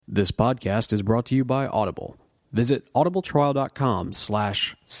This podcast is brought to you by Audible. Visit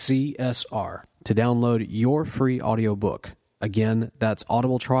audibletrial.com/CSR to download your free audiobook. Again, that's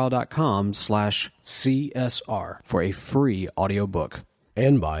audibletrial.com/CSR for a free audiobook.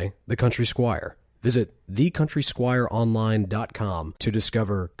 And by The Country Squire. Visit thecountrysquireonline.com to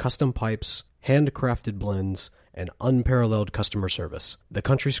discover custom pipes, handcrafted blends, and unparalleled customer service.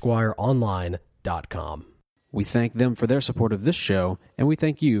 thecountrysquireonline.com. We thank them for their support of this show, and we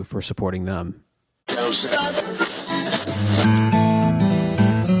thank you for supporting them. You're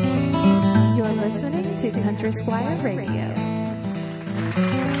listening to Country Squire Radio.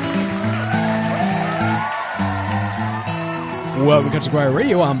 Welcome to Country Squire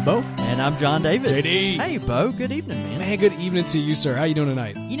Radio. I'm Bo. And I'm John David. JD. Hey, Bo. Good evening, man. Man, good evening to you, sir. How you doing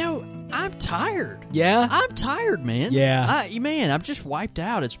tonight? You know, I'm tired. Yeah? I'm tired, man. Yeah. I'm just wiped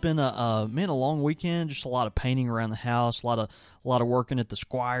out. It's been a long weekend. Just a lot of painting around the house. A lot of working at the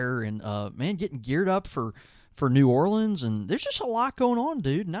Squire, and getting geared up for New Orleans. And there's just a lot going on,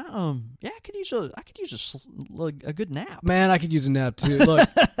 dude. And I could use a good nap. Man, I could use a nap too. Look,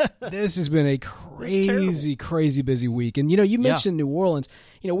 this has been a crazy busy week. And you mentioned New Orleans.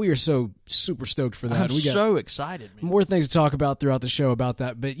 We are so super stoked for that. I'm so excited, man. More things to talk about throughout the show about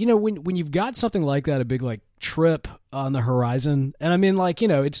that. But when you've got something like that, a big trip on the horizon, and I mean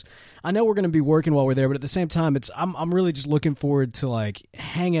it's. I know we're going to be working while we're there, but at the same time, I'm really just looking forward to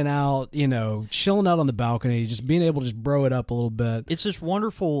hanging out, chilling out on the balcony, just being able to just bro it up a little bit. It's this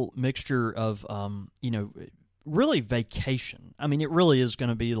wonderful mixture of really vacation. I mean, it really is going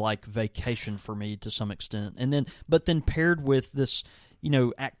to be like vacation for me to some extent, but then paired with this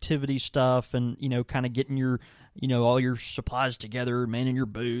activity stuff and kind of getting your all your supplies together, manning your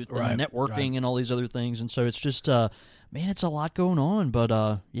booth, and networking and all these other things, and so it's just man, it's a lot going on, but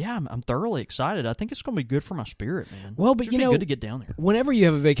I'm thoroughly excited. I think it's going to be good for my spirit, man. Well, but it's good to get down there. Whenever you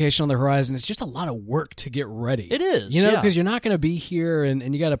have a vacation on the horizon, it's just a lot of work to get ready. It is, because you're not going to be here,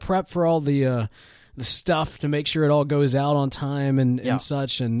 and you got to prep for all the stuff to make sure it all goes out on time and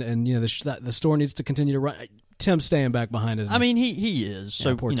such, and the store needs to continue to run. Tim's staying back behind us. I mean, he is.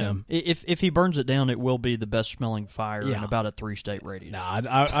 So poor Tim. If he burns it down, it will be the best smelling fire in about a 3-state radius.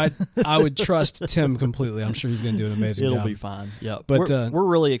 Nah, I would trust Tim completely. I'm sure he's going to do an amazing job. It'll be fine. Yeah, but we're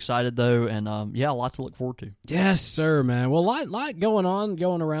really excited though, and a lot to look forward to. Yes, sir, man. Well, a lot going on,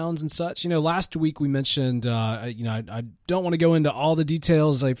 going arounds and such. Last week we mentioned. I don't want to go into all the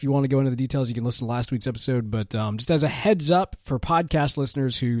details. If you want to go into the details, you can listen to last week's episode. But just as a heads up for podcast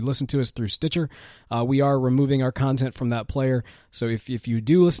listeners who listen to us through Stitcher, we are removing our content from that player. So if you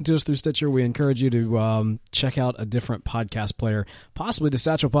do listen to us through Stitcher, we encourage you to check out a different podcast player, possibly the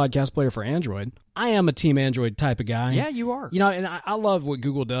Satchel podcast player for Android. I am a Team Android type of guy. Yeah, you are. And I love what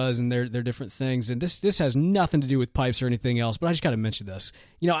Google does and their different things. And this has nothing to do with pipes or anything else, but I just got to mention this.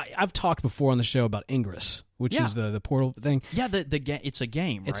 I've talked before on the show about Ingress, which is the portal thing. Yeah, it's a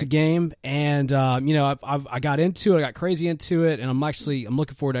game, right? It's a game, and I got into it. I got crazy into it, and I'm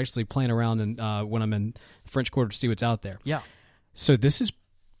looking forward to actually playing around and when I'm in French Quarter to see what's out there. Yeah. So this is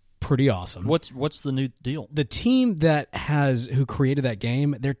pretty awesome. What's the new deal? The team who created that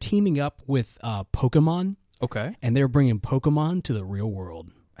game, they're teaming up with Pokemon. Okay. And they're bringing Pokemon to the real world.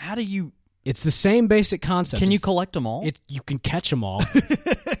 How do you... It's the same basic concept. Can you collect them all? You can catch them all.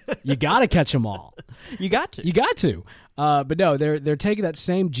 You got to catch them all. You got to. You got to. But no, they're taking that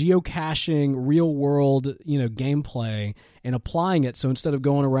same geocaching, real world, gameplay and applying it. So instead of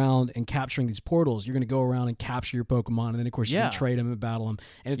going around and capturing these portals, you're going to go around and capture your Pokemon, and then of course you can trade them and battle them.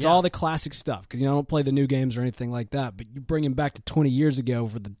 And it's all the classic stuff because I don't play the new games or anything like that. But you bring them back to 20 years ago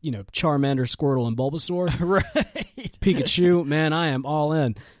for the Charmander, Squirtle, and Bulbasaur, right? Pikachu, man, I am all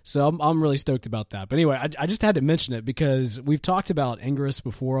in. So I'm really stoked about that. But anyway, I just had to mention it because we've talked about Ingress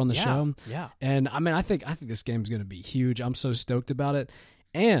before on the show. Yeah. And I mean, I think this game's going to be huge. I'm so stoked about it.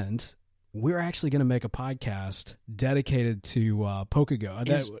 And we're actually going to make a podcast dedicated to Pokégo.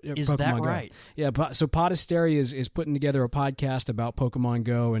 Is that right? Go. Yeah, so Podastery is putting together a podcast about Pokemon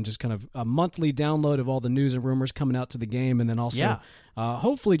Go and just kind of a monthly download of all the news and rumors coming out to the game, and then also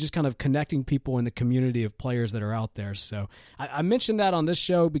hopefully just kind of connecting people in the community of players that are out there. So I mentioned that on this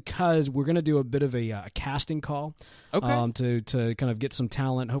show because we're going to do a bit of a casting call to kind of get some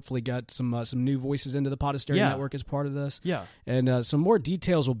talent, hopefully get some new voices into the Podastery network as part of this. Yeah. And some more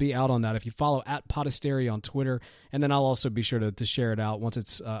details will be out on that if you follow @Podastery on Twitter, and then I'll also be sure to share it out once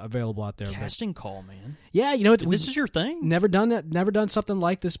it's available out there. Casting call, man. Yeah, this is your thing. Never done something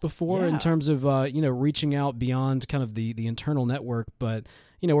like this before in terms of reaching out beyond kind of the internal network. But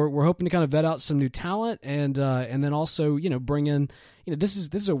we're hoping to kind of vet out some new talent and then also bring in this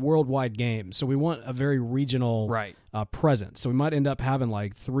is a worldwide game, so we want a very regional presence. So we might end up having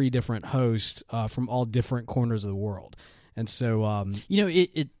like 3 different hosts from all different corners of the world. And so,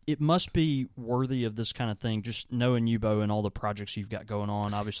 it must be worthy of this kind of thing, just knowing you, Bo, and all the projects you've got going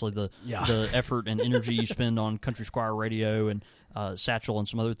on. Obviously, the effort and energy you spend on Country Squire Radio and Satchel and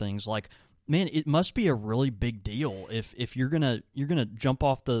some other things. Like, man, it must be a really big deal if you're gonna jump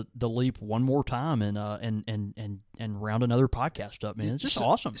off the leap one more time and round another podcast up, man. It's just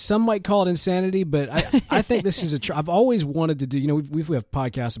awesome. Some might call it insanity, but I think this is I've always wanted to do. We have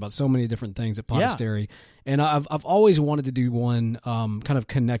podcasts about so many different things at Podastery. And I've always wanted to do one kind of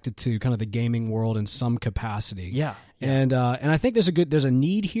connected to kind of the gaming world in some capacity. Yeah. And I think there's a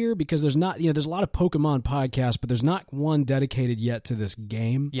need here because there's not there's a lot of Pokemon podcasts, but there's not one dedicated yet to this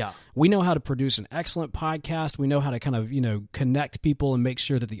game. Yeah. We know how to produce an excellent podcast. We know how to kind of connect people and make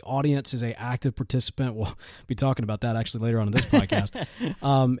sure that the audience is a active participant. We'll be talking about that actually later on in this podcast.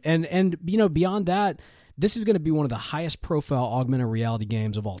 And beyond that, this is going to be one of the highest profile augmented reality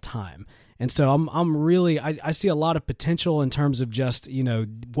games of all time. And so I'm really I see a lot of potential in terms of just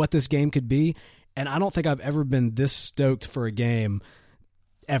what this game could be, and I don't think I've ever been this stoked for a game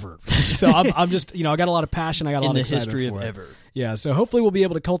ever. So I'm just I got a lot of passion. I got a lot of excitement in the history for of it. ever. Yeah, so hopefully we'll be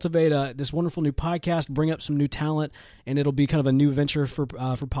able to cultivate this wonderful new podcast, bring up some new talent, and it'll be kind of a new venture for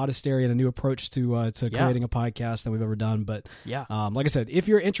Podastery and a new approach to creating a podcast than we've ever done. But like I said, if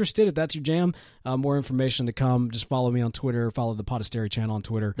you're interested, if that's your jam, more information to come. Just follow me on Twitter, follow the Podastery channel on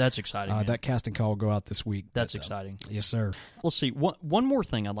Twitter. That's exciting. Man. That casting call will go out this week. That's exciting. Yes, sir. Let's see. One more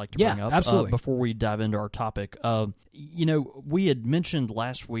thing I'd like to bring up absolutely. Before we dive into our topic. We had mentioned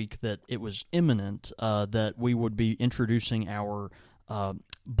last week that it was imminent that we would be introducing our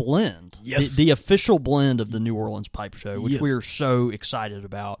blend, the official blend of the New Orleans Pipe Show, which we are so excited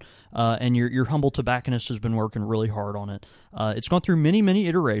about. And your humble tobacconist has been working really hard on it. It's gone through many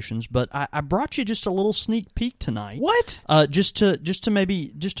iterations, but I brought you just a little sneak peek tonight. What? Just to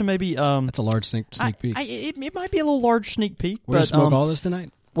maybe. That's a large sneak peek. It might be a little large sneak peek. We're gonna smoke all this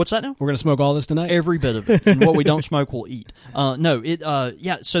tonight. What's that now? We're going to smoke all this tonight? Every bit of it. And what we don't smoke, we'll eat.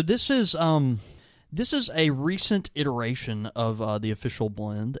 So this is a recent iteration of the official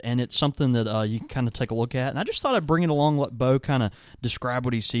blend, and it's something that you can kind of take a look at. And I just thought I'd bring it along, let Bo kind of describe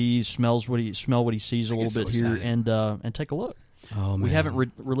what he sees, smell what he sees a little bit here, and take a look. Oh, man. We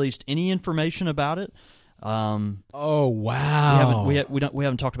haven't released any information about it. Oh, wow. We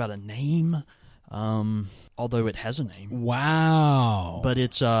haven't talked about a name. Although it has a name. Wow. But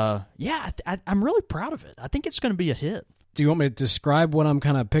it's, I'm really proud of it. I think it's going to be a hit. Do you want me to describe what I'm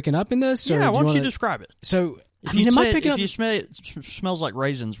kind of picking up in this? Why don't you describe it? So, if you smell it smells like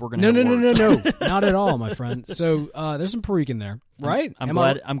raisins, we're going to No, not at all, my friend. So, there's some Perique in there, right?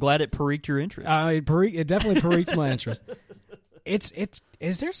 I'm glad it piqued your interest. It definitely piqued my interest.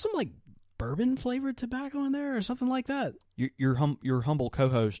 Is there some like bourbon flavored tobacco in there or something like that? Your humble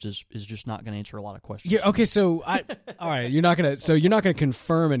co-host is just not going to answer a lot of questions. Yeah. Okay. So all right. You're not gonna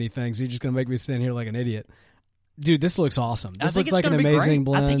confirm anything. So you're just gonna make me stand here like an idiot. Dude, this looks awesome. This looks like an amazing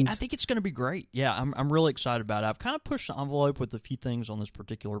blend. I think it's going to be great. Yeah, I'm really excited about it. I've kind of pushed the envelope with a few things on this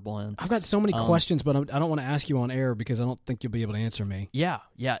particular blend. I've got so many questions, but I don't want to ask you on air because I don't think you'll be able to answer me. Yeah.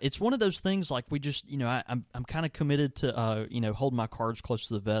 It's one of those things like we just, I'm kind of committed to, hold my cards close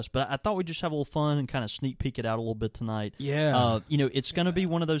to the vest. But I thought we'd just have a little fun and kind of sneak peek it out a little bit tonight. Yeah. It's going to be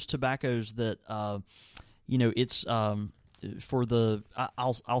one of those tobaccos that, it's for the.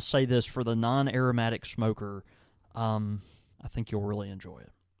 I'll say this for the non-aromatic smoker. I think you'll really enjoy it.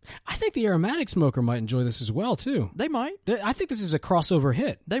 I think the aromatic smoker might enjoy this as well, too. They might. I think this is a crossover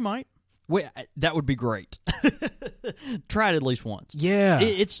hit. They might. Wait, that would be great. Try it at least once. Yeah.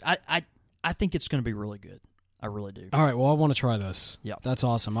 I think it's going to be really good. I really do. All right, well, I want to try this. Yeah. That's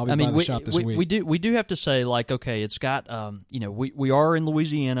awesome. I'll be by the shop this week. We do have to say, like, okay, it's got, we are in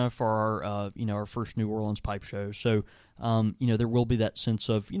Louisiana for our, our first New Orleans Pipe Show. So, there will be that sense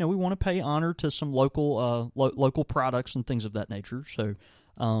of, we want to pay honor to some local local products and things of that nature. So,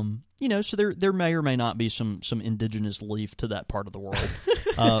 so there may or may not be some indigenous leaf to that part of the world.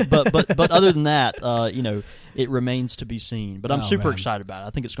 But other than that, it remains to be seen. But I'm super excited about it. I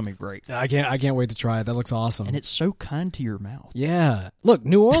think it's going to be great. I can't wait to try it. That looks awesome. And it's so kind to your mouth. Yeah. Look,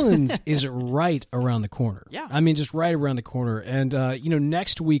 New Orleans is right around the corner. Yeah. I mean, just right around the corner. And,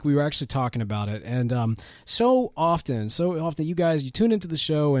 next week we were actually talking about it. And so often, you guys, you tune into the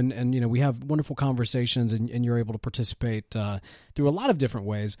show and we have wonderful conversations and you're able to participate through a lot of different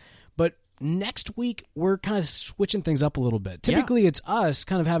ways. But next week, we're kind of switching things up a little bit. Typically, it's us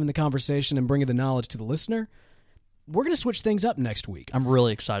kind of having the conversation and bringing the knowledge to the listener. we're going to switch things up next week. I'm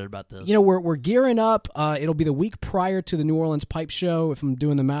really excited about this. You know, we're gearing up. It'll be the week prior to the New Orleans Pipe Show, if I'm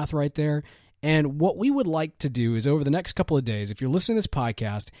doing the math right there. And what we would like to do is over the next couple of days, if you're listening to this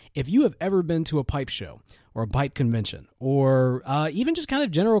podcast, if you have ever been to a pipe show or a pipe convention or even just kind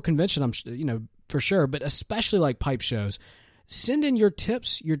of general convention, for sure, but especially like pipe shows, send in your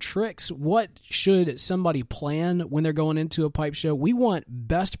tips, your tricks. What should somebody plan when they're going into a pipe show? We want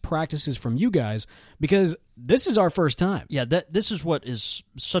best practices from you guys because this is our first time. Yeah, this is what is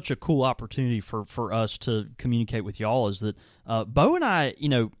such a cool opportunity for us to communicate with y'all is that Bo and I,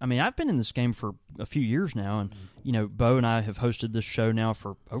 I've been in this game for a few years now, and, Bo and I have hosted this show now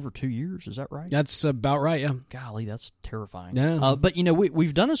for over 2 years. Is that right? That's about right, yeah. Golly, that's terrifying. Yeah. But,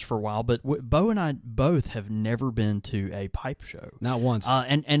 we've done this for a while, but Bo and I both have never been to a pipe show. Not once.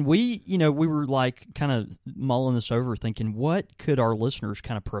 And we, we were like kind of mulling this over thinking, what could our listeners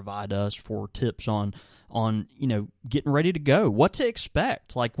kind of provide us for tips on getting ready to go, what to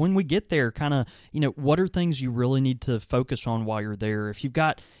expect, like when we get there, kind of, what are things you really need to focus on while you're there. If you've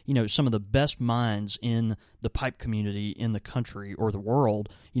got, some of the best minds in the pipe community in the country or the world,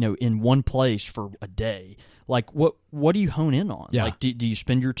 in one place for a day, like what do you hone in on? Yeah. Like, do you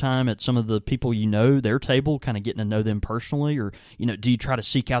spend your time at some of the people their table, kind of getting to know them personally, or do you try to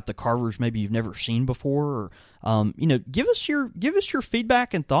seek out the carvers maybe you've never seen before, or give us your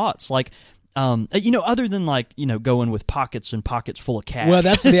feedback and thoughts, like. Other than going with pockets and pockets full of cash. Well,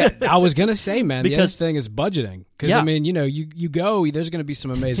 that's I was gonna say, man. The other thing is budgeting, because yeah. you go. There's gonna be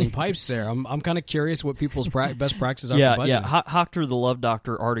some amazing pipes there. I'm kind of curious what people's best practices are. Yeah, for budgeting. yeah. Hoctor the Love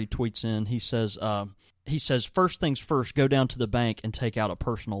Doctor already tweets in. He says, first things first, go down to the bank and take out a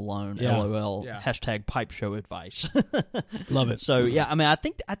personal loan. Yeah. LOL. Yeah. # pipe show advice. Love it. So yeah, I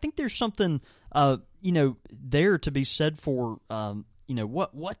think there's something there to be said for.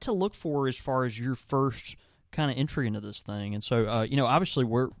 What to look for as far as your first kind of entry into this thing. And so, obviously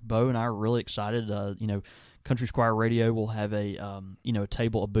Bo and I are really excited. Country Squire Radio will have a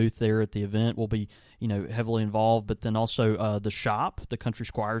booth there at the event. We'll be, heavily involved, but then also the shop, the Country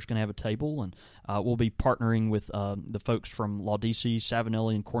Squire, is going to have a table, and we'll be partnering with the folks from Laudisi,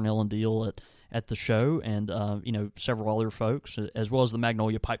 Savinelli, and Cornell and Deal at the show, and several other folks, as well as the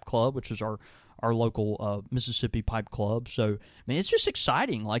Magnolia Pipe Club, which is our local Mississippi Pipe Club. So, it's just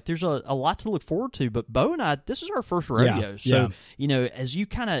exciting. Like, there's a lot to look forward to. But Bo and I, this is our first rodeo. Yeah. So, as you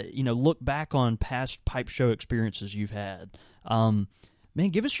kind of, look back on past pipe show experiences you've had,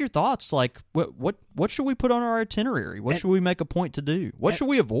 give us your thoughts. Like, what should we put on our itinerary? What should we make a point to do? What should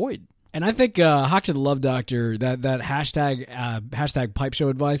we avoid? And I think Hoctor the Love Doctor, that hashtag pipe show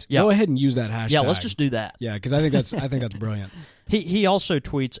advice. Yeah. Go ahead and use that hashtag. Yeah, let's just do that. Yeah, because I think that's brilliant. He also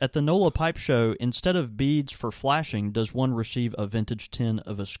tweets, at the NOLA Pipe Show, instead of beads for flashing, does one receive a vintage tin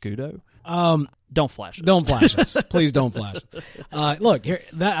of Escudo? Don't flash us. Don't flash us. Please don't flash us. Look, here,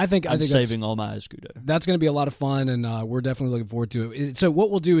 I think saving all my Escudo. That's going to be a lot of fun, and we're definitely looking forward to it. So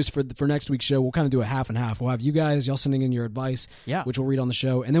what we'll do is for next week's show, we'll kind of do a half and half. We'll have y'all sending in your advice, which we'll read on the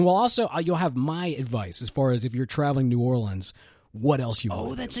show, and then we'll also you'll have my advice as far as if you're traveling New Orleans, what else you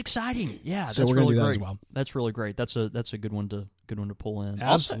want. Oh, that's exciting! Yeah, so that's we're going really to do that great as well. That's really great. That's a good one to pull in.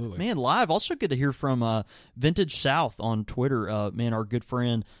 Absolutely, also, live. Also, good to hear from Vintage South on Twitter. Our good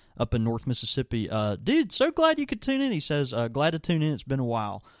friend up in North Mississippi. Dude, so glad you could tune in. He says, glad to tune in. It's been a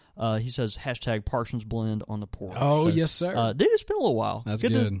while. He says, hashtag Parsons Blend on the porch. Oh, so, yes, sir. Dude, it's been a little while. That's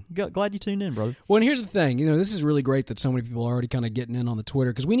good. Glad you tuned in, brother. Well, and here's the thing. This is really great that so many people are already kind of getting in on the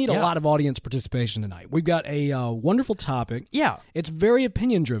Twitter, because we need a lot of audience participation tonight. We've got a wonderful topic. Yeah. It's very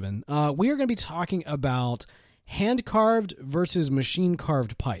opinion-driven. We are going to be talking about hand-carved versus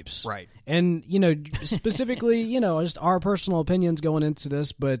machine-carved pipes. Right. And, specifically, just our personal opinions going into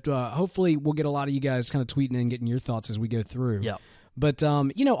this, but hopefully we'll get a lot of you guys kind of tweeting in, getting your thoughts as we go through. Yeah. But,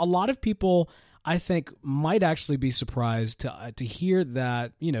 a lot of people, I think, might actually be surprised to hear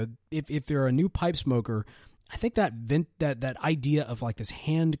that, if they're a new pipe smoker, I think that idea of like this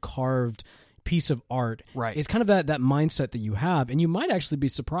hand-carved piece of art is kind of that mindset that you have. And you might actually be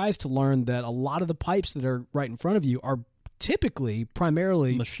surprised to learn that a lot of the pipes that are right in front of you are typically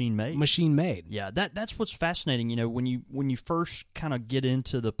primarily machine made. Yeah, that's what's fascinating. When you first kind of get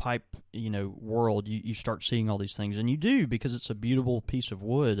into the pipe world, you start seeing all these things, and you do, because it's a beautiful piece of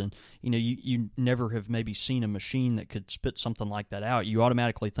wood, and you never have maybe seen a machine that could spit something like that out. You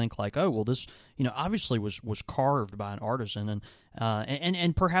automatically think like, oh well, this obviously was carved by an artisan,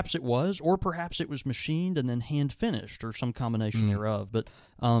 and perhaps it was, or perhaps it was machined and then hand finished, or some combination thereof. But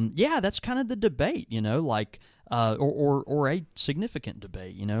that's kind of the debate, or a significant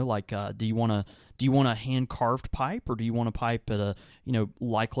debate. Like do you want a hand carved pipe, or do you want a pipe at a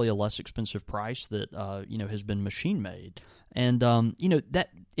likely a less expensive price that has been machine made? And that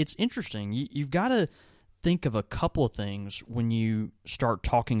it's interesting. You've got to think of a couple of things when you start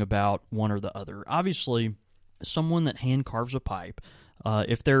talking about one or the other. Obviously, someone that hand carves a pipe,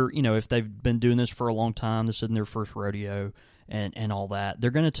 if they've been doing this for a long time, this isn't their first rodeo, and all that,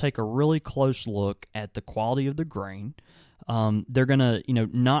 they're going to take a really close look at the quality of the grain. They're going to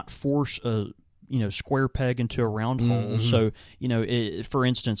not force a square peg into a round hole. So for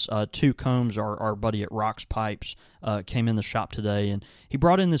instance, Two Combs, our buddy at Rocks Pipes, came in the shop today, and he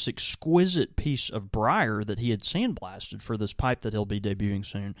brought in this exquisite piece of briar that he had sandblasted for this pipe that he'll be debuting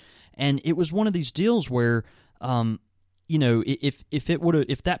soon. And it was one of these deals where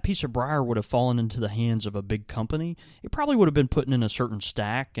if that piece of briar would have fallen into the hands of a big company, it probably would have been put in a certain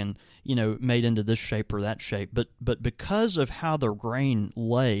stack and made into this shape or that shape. But because of how the grain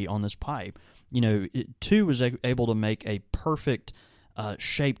lay on this pipe, Two was able to make a perfect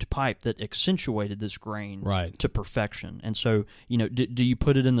shaped pipe that accentuated this grain to perfection. And so do you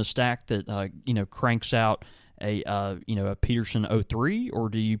put it in the stack that cranks out a Peterson 03, or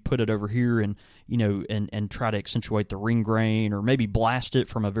do you put it over here and and try to accentuate the ring grain, or maybe blast it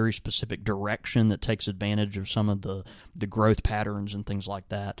from a very specific direction that takes advantage of some of the growth patterns and things like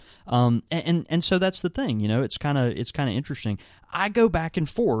that? And so that's the thing. It's kind of interesting. I go back and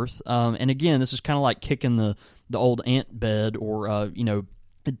forth, and again, this is kind of like kicking the old ant bed, or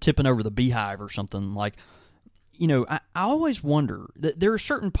tipping over the beehive or something. Like, I always wonder that there are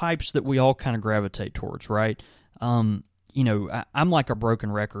certain pipes that we all kind of gravitate towards, right? I'm like a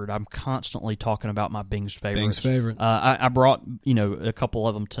broken record. I'm constantly talking about my Bing's favorites. Bing's favorite. I brought a couple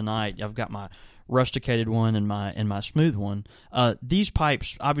of them tonight. I've got my rusticated one and my smooth one. These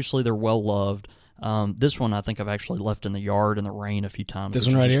pipes, obviously, they're well loved. This one I think I've actually left in the yard in the rain a few times. This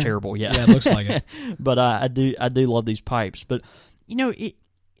one right is here? Terrible. Yeah, it looks like it. But I do love these pipes. But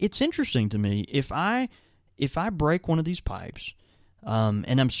it's interesting to me if I break one of these pipes,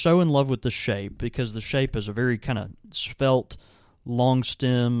 and I'm so in love with the shape, because the shape is a very kind of svelte, long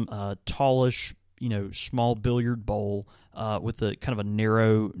stem, tallish, small billiard bowl, with a kind of a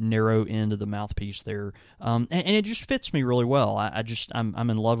narrow end of the mouthpiece there, and it just fits me really well. I'm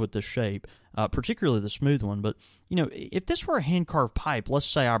in love with this shape, particularly the smooth one. But if this were a hand carved pipe, let's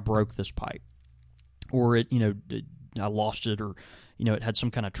say I broke this pipe, or I lost it, or it had some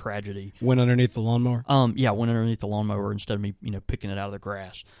kind of tragedy. Went underneath the lawnmower? Yeah, went underneath the lawnmower instead of me, picking it out of the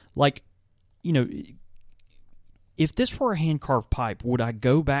grass. Like, if this were a hand-carved pipe, would I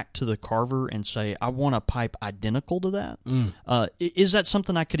go back to the carver and say, I want a pipe identical to that? Is that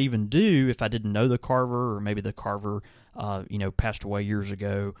something I could even do if I didn't know the carver, or maybe the carver, passed away years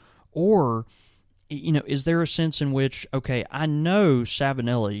ago? Or, is there a sense in which, okay, I know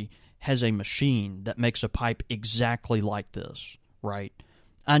Savinelli has a machine that makes a pipe exactly like this, right?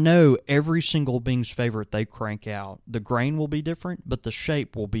 I know every single Bing's favorite they crank out, the grain will be different, but the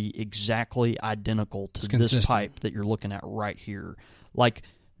shape will be exactly identical to this pipe that you're looking at right here. Like,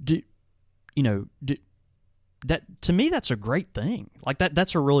 that to me, that's a great thing. Like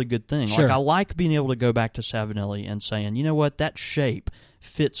that's a really good thing. Sure. Like, I like being able to go back to Savinelli and saying, you know what, that shape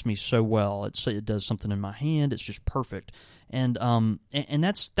fits me so well. It does something in my hand. It's just perfect. And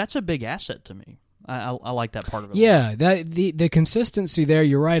that's a big asset to me. I like that part of it. Yeah, the consistency there.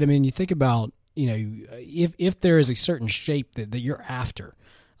 You're right. I mean, you think about if there is a certain shape that you're after,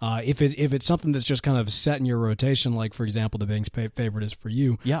 if it's something that's just kind of set in your rotation, like for example the Bing's favorite is for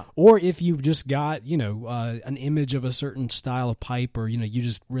you, yeah. Or if you've just got an image of a certain style of pipe, or you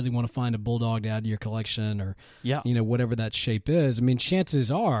just really want to find a bulldog to add to your collection, or whatever that shape is. I mean,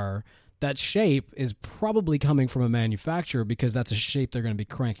 chances are that shape is probably coming from a manufacturer, because that's a shape they're going to be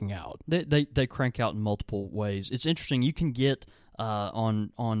cranking out. They crank out in multiple ways. It's interesting. You can get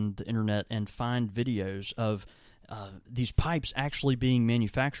on the internet and find videos of these pipes actually being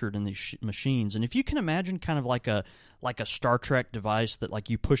manufactured in these machines. And if you can imagine kind of like a Star Trek device that like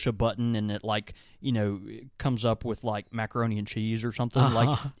you push a button and it comes up with like macaroni and cheese or something.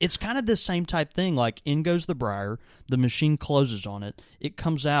 Like, it's kind of the same type thing. Like, in goes the briar, the machine closes on it, it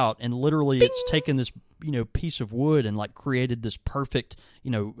comes out, and literally Bing! It's taken this piece of wood and like created this perfect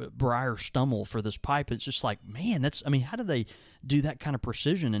briar stumble for this pipe. It's just like, man, how do they do that kind of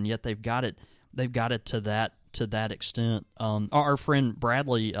precision? And yet they've got it to that extent. Our friend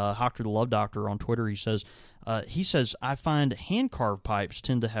Bradley Hocker, the Love Doctor, on Twitter, he says, I find hand-carved pipes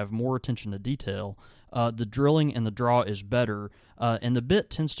tend to have more attention to detail. The drilling and the draw is better, and the bit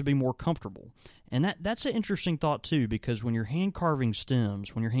tends to be more comfortable. And that's an interesting thought, too, because when you're hand-carving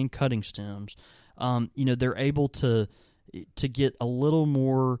stems, when you're hand-cutting stems, they're able to get a little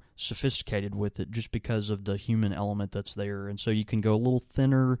more sophisticated with it just because of the human element that's there. And so you can go a little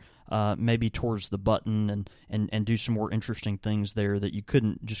thinner, maybe towards the button and do some more interesting things there that you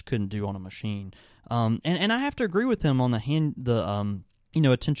couldn't do on a machine. And I have to agree with him on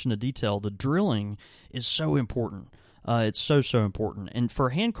the attention to detail. The drilling is so important. It's so important. And for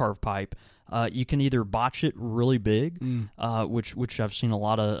a hand-carved pipe, you can either botch it really big, which I've seen a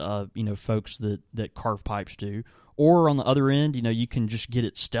lot of folks that carve pipes do, or on the other end, you can just get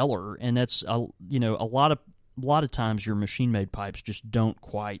it stellar, and that's a lot of times your machine-made pipes just don't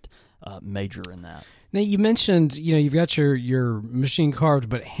quite major in that. Now, you mentioned, you've got your machine carved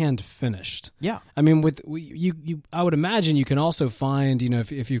but hand finished. Yeah. I mean, with you, I would imagine you can also find,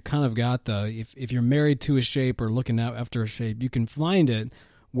 if you've kind of got if you're married to a shape or looking out after a shape, you can find it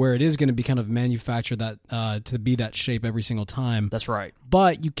where it is going to be kind of manufactured that to be that shape every single time. That's right.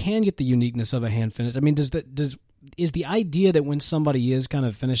 But you can get the uniqueness of a hand finish. I mean, is the idea that when somebody is kind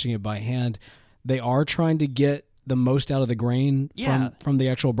of finishing it by hand, they are trying to get the most out of the grain from the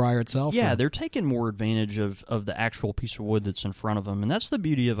actual briar itself? Yeah, they're taking more advantage of the actual piece of wood that's in front of them, and that's the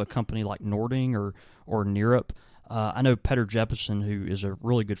beauty of a company like Nording or Nerup. I know Petter Jeppesen, who is a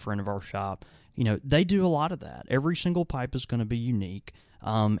really good friend of our shop, they do a lot of that. Every single pipe is going to be unique,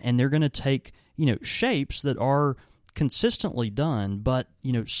 and they're going to take shapes that are consistently done, but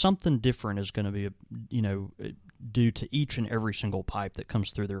something different is going to be due to each and every single pipe that comes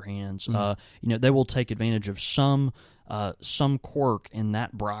through their hands. They will take advantage of some quirk in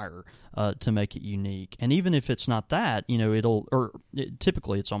that briar to make it unique. And even if it's not that,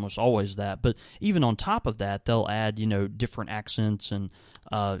 typically it's almost always that. But even on top of that, they'll add different accents and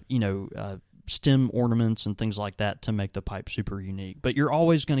stem ornaments and things like that to make the pipe super unique. But you're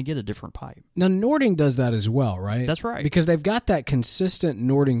always going to get a different pipe. Now, Nording does that as well, right? That's right. Because they've got that consistent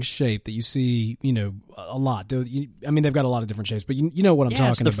Nording shape that you see, a lot. They've got a lot of different shapes, but you know what I'm talking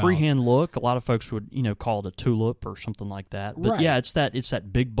about. It's the freehand look. A lot of folks would, call it a tulip or something like that. But right. Yeah, it's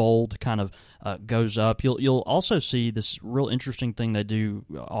that big bold kind of goes up. You'll also see this real interesting thing they do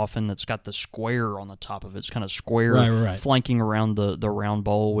often that's got the square on the top of it. It's kind of square right. flanking around the round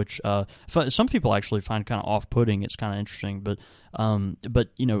bowl, which some people actually find kind of off-putting. It's kind of interesting, but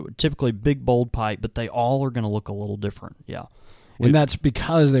typically big bold pipe, but they all are going to look a little different. Yeah. And that's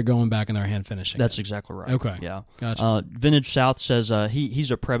because they're going back and they're hand finishing. That's exactly right. Okay. Yeah. Gotcha. Vintage South says he's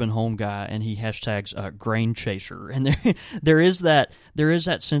a Prebenholm guy, and he hashtags grain chaser. And there is that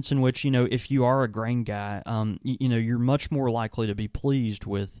sense in which if you are a grain guy, you're much more likely to be pleased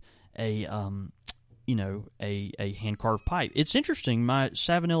with a hand carved pipe. It's interesting. My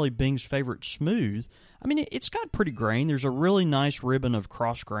Savinelli Bing's Favorite Smooth, I mean, it's got pretty grain. There's a really nice ribbon of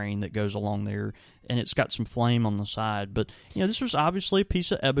cross grain that goes along there, and it's got some flame on the side. But this was obviously a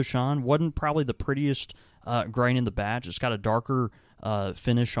piece of Ebushan. Wasn't probably the prettiest grain in the batch. It's got a darker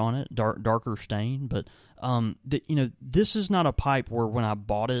finish on it, darker stain. But this is not a pipe where when I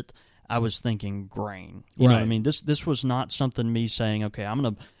bought it, I was thinking grain. You know what I mean? This was not something me saying, okay,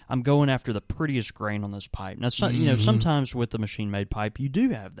 I'm going after the prettiest grain on this pipe. Now, sometimes with the machine-made pipe, you do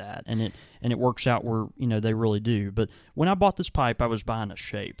have that, and it works out where they really do. But when I bought this pipe, I was buying a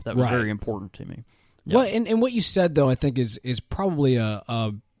shape that was very important to me. Yeah. Well, and what you said though, I think is probably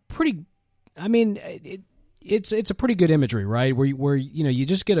a pretty. I mean, it's a pretty good imagery, right? Where you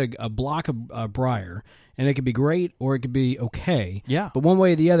just get a block of briar. And it could be great or it could be okay. Yeah. But one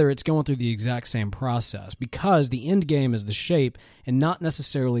way or the other, it's going through the exact same process because the end game is the shape and not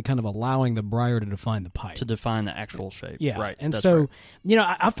necessarily kind of allowing the briar to define the pipe. To define the actual shape. Yeah. Right. And that's so,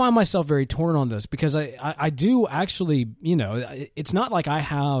 right. I find myself very torn on this because I do actually, it's not like I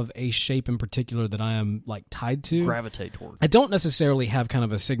have a shape in particular that I am like tied to. Gravitate toward. I don't necessarily have kind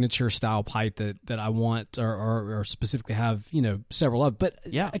of a signature style pipe that I want or specifically have, several of. But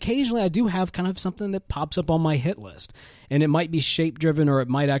occasionally I do have kind of something that pops up on my hit list, and it might be shape driven or it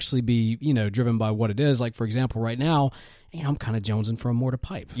might actually be driven by what it is. Like for example, right now, I'm kind of jonesing for a mortar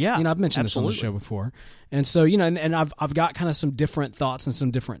pipe. Yeah, I've mentioned absolutely. this on the show before, and so and I've got kind of some different thoughts and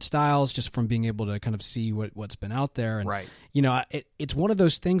some different styles just from being able to kind of see what's been out there. And right. It's one of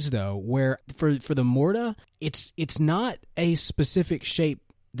those things though where for the mortar, it's not a specific shape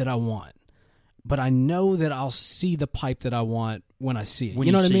that I want. But I know that I'll see the pipe that I want when I see it. When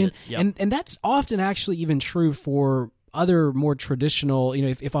you know what I mean? Yep. And that's often actually even true for other more traditional,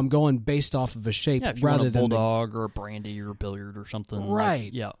 if I'm going based off of a shape if you rather want a than bulldog or a brandy or a billiard or something.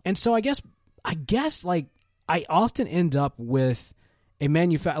 Right. Yeah. And so I guess like I often end up with a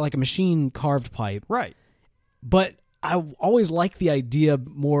like a machine carved pipe. Right. But I always like the idea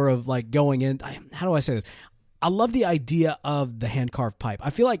more of like going in. How do I say this? I love the idea of the hand-carved pipe.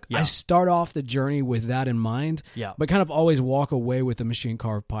 I feel like I start off the journey with that in mind, but kind of always walk away with the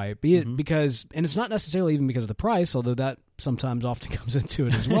machine-carved pipe, be it because, and it's not necessarily even because of the price, although that sometimes often comes into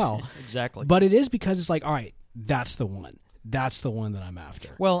it as well. Exactly. But it is because it's like, all right, that's the one. That's the one that I'm after.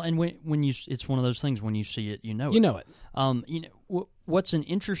 Well, and when you, it's one of those things, when you see it, you know it. You know it. What's an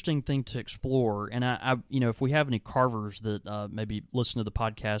interesting thing to explore, and I if we have any carvers that maybe listen to the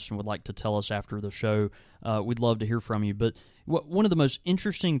podcast and would like to tell us after the show, we'd love to hear from you. But one of the most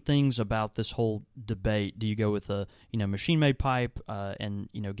interesting things about this whole debate: do you go with a machine-made pipe and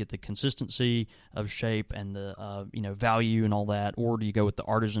get the consistency of shape and the value and all that, or do you go with the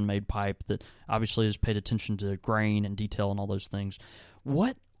artisan-made pipe that obviously has paid attention to grain and detail and all those things?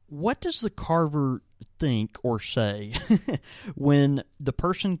 What does the carver think or say when the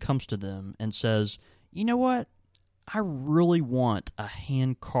person comes to them and says, you know what, I really want a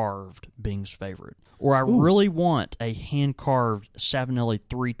hand-carved Bing's Favorite, or I really want a hand-carved Savinelli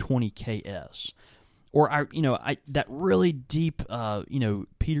 320 KS, or I that really deep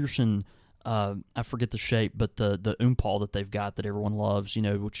Peterson, I forget the shape, but the Umpal that they've got that everyone loves,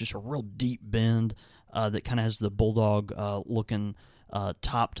 which is a real deep bend that kind of has the bulldog looking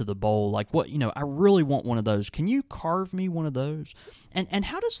top to the bowl, like I really want one of those. Can you carve me one of those? And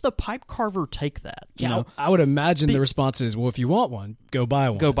how does the pipe carver take that? I would imagine the response is, well, if you want one, go buy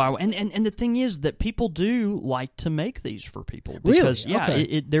one. Go buy one. And the thing is that people do like to make these for people because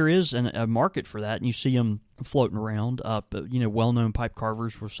really? There is a market for that, and you see them floating around. Well-known pipe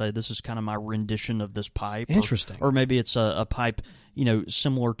carvers will say, this is kind of my rendition of this pipe. Interesting. Or maybe it's a pipe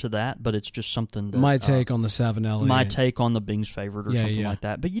similar to that, but it's just something that my take on the Savinelli, my take on the Bing's Favorite, or something like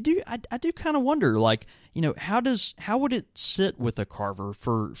that. But I do kind of wonder, like, how would it sit with a carver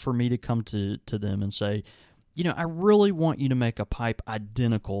for me to come to them and say, I really want you to make a pipe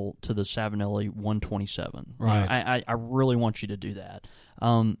identical to the Savinelli 127. Right. I really want you to do that.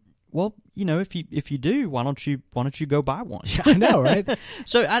 Well, if you do, why don't you go buy one? Yeah, I know, right?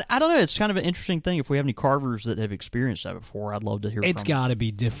 So I don't know. It's kind of an interesting thing. If we have any carvers that have experienced that before, I'd love to hear. It's got to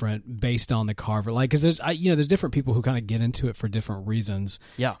be different based on the carver, like, because there's different people who kind of get into it for different reasons.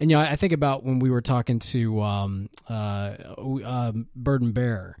 Yeah, and I think about when we were talking to Bird and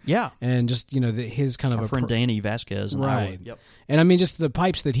Bear. Yeah, and just his kind of our friend Danny Vasquez, right? Yep. And I mean, just the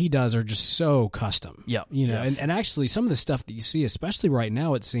pipes that he does are just so custom. Yeah, and actually some of the stuff that you see, especially right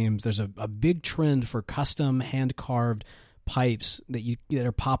now, it seems there's a big trend for custom hand-carved pipes that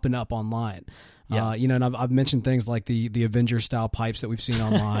are popping up online. Yeah. And I've mentioned things like the Avenger-style pipes that we've seen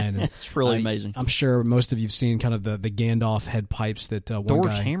online. And it's really amazing. I'm sure most of you've seen kind of the Gandalf head pipes that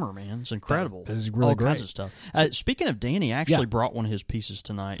Thor's hammer, man. It's incredible. It's really great. All kinds of stuff. Speaking of Danny, I actually brought one of his pieces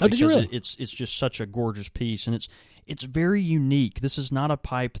tonight. Oh, did you really? It's just such a gorgeous piece, and it's very unique. This is not a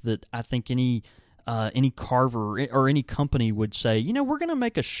pipe that I think any carver or any company would say, we're going to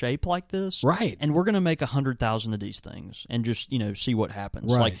make a shape like this, right? And we're going to make 100,000 of these things and just see what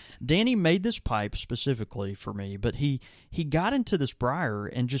happens. Right. Like Danny made this pipe specifically for me, but he got into this briar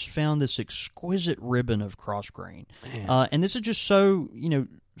and just found this exquisite ribbon of cross grain, and this is just so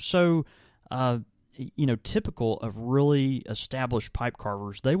typical of really established pipe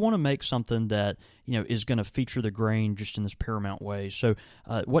carvers. They want to make something that is going to feature the grain just in this paramount way. So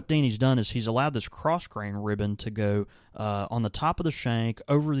what Danny's done is he's allowed this cross grain ribbon to go on the top of the shank,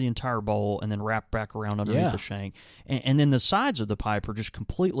 over the entire bowl, and then wrap back around underneath the shank. And then the sides of the pipe are just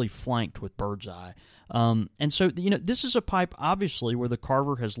completely flanked with bird's eye. And so this is a pipe obviously where the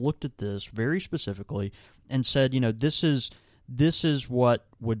carver has looked at this very specifically and said, this is what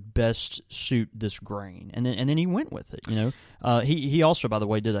would best suit this grain, and then he went with it. He also, by the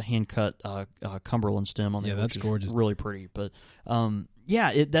way, did a hand cut Cumberland stem on there. That's gorgeous, really pretty. But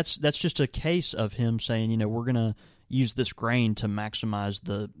that's just a case of him saying, we're gonna use this grain to maximize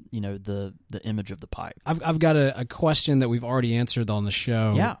the image of the pipe. I've got a question that we've already answered on the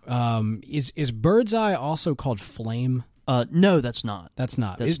show. Yeah, is bird's eye also called flame? No, that's not. That's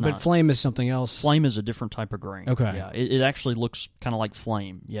not. That's not. But flame is something else. Flame is a different type of grain. Okay. Yeah, it actually looks kind of like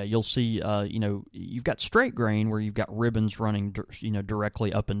flame. Yeah, you'll see. You've got straight grain where you've got ribbons running,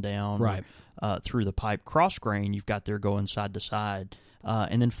 directly up and down, right, through the pipe. Cross grain, you've got there going side to side,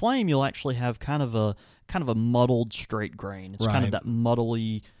 and then flame, you'll actually have kind of a muddled straight grain. It's kind of that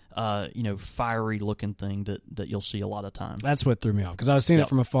muddly, fiery looking thing that you'll see a lot of times. That's what threw me off, because I was seeing it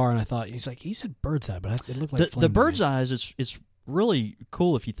from afar and I thought he said bird's eye, but it looked like flame the bird's eye is really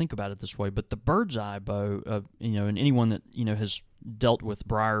cool if you think about it this way. But the bird's eye bow, and anyone that has dealt with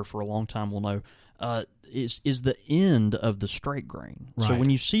briar for a long time will know, is the end of the straight grain. Right. So when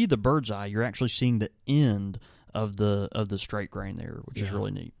you see the bird's eye, you're actually seeing the end of the straight grain there, which is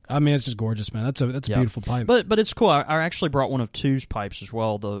really neat. I mean, it's just gorgeous, man. That's a beautiful pipe. But it's cool. I actually brought one of Two's pipes as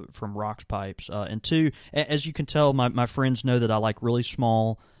well, from Rock's Pipes. And Two, as you can tell, my friends know that I like really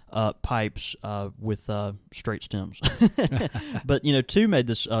small pipes with straight stems. But Two made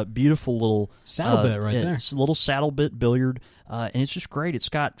this beautiful little saddle bit right there. It's a little saddle bit billiard, and it's just great. It's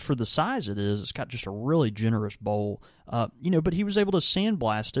got, for the size it's got just a really generous bowl. But he was able to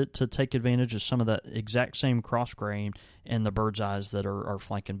sandblast it to take advantage of some of that exact same cross grain and the bird's eyes that are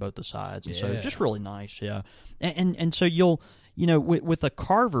flanking both the sides, and so just really nice. Yeah, and so you'll with a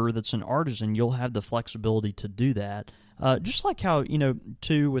carver that's an artisan, you'll have the flexibility to do that. Just like how,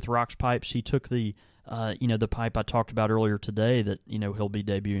 Two with Rock's Pipes, he took the pipe I talked about earlier today that, he'll be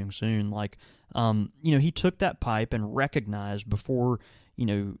debuting soon. Like, he took that pipe and recognized before,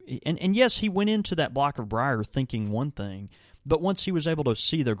 and yes, he went into that block of briar thinking one thing, but once he was able to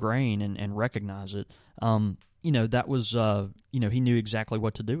see the grain and recognize it, that was, he knew exactly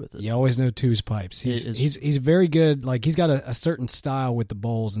what to do with it. You always know Two's pipes. He's very good. Like, he's got a certain style with the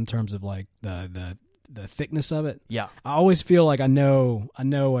bowls in terms of like the thickness of it. Yeah, I always feel like I know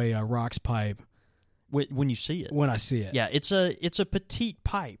a Rock's pipe when you see it. When I see it, yeah, it's a petite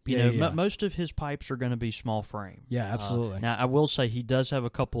pipe. Most of his pipes are going to be small frame. Yeah, absolutely. Now I will say he does have a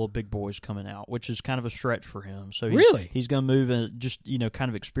couple of big boys coming out, which is kind of a stretch for him. So he's going to move and just kind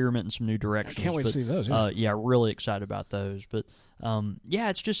of experiment in some new directions. I can't wait to see those. Really excited about those. But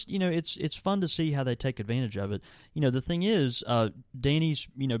it's just it's fun to see how they take advantage of it. The thing is, Danny's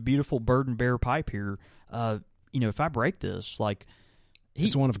beautiful bird and bear pipe here. If I break this, like.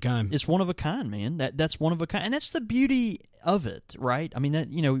 It's one of a kind. It's one of a kind, man. That's one of a kind, and that's the beauty of it, right? I mean, that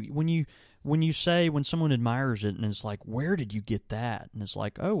when someone admires it, and it's like, where did you get that? And it's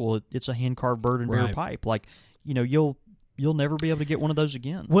like, oh, well, it's a hand carved bird and bear pipe. Like, you'll never be able to get one of those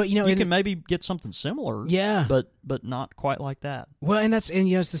again. Well, you can maybe get something similar, but not quite like that. Well, and it's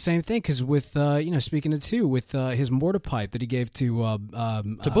the same thing because with speaking of Two, with his mortar pipe that he gave to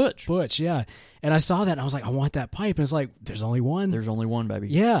Butch, yeah. And I saw that and I was like, I want that pipe, and it's like, there's only one. There's only one, baby.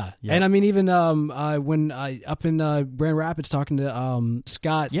 Yeah, and I mean, even when up in Grand Rapids talking to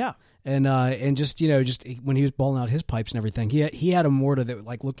Scott, yeah. And just when he was balling out his pipes and everything, he had a mortar that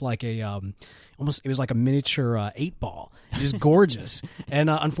like looked like a almost, it was like a miniature 8-ball. It was gorgeous, and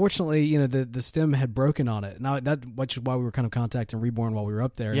unfortunately, the stem had broken on it. Now which is why we were kind of contacting Reborn while we were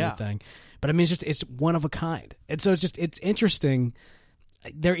up there and everything. But I mean, it's one of a kind, and so it's interesting.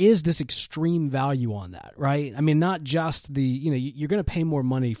 There is this extreme value on that, right? I mean, not just you're going to pay more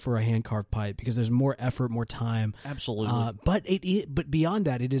money for a hand-carved pipe because there's more effort, more time. Absolutely. But beyond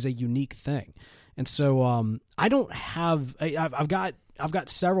that, it is a unique thing. And so I don't have I've got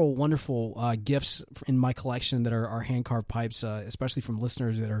several wonderful gifts in my collection that are hand-carved pipes, especially from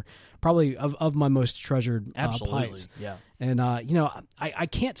listeners that are probably of my most treasured pipes. Yeah. And, I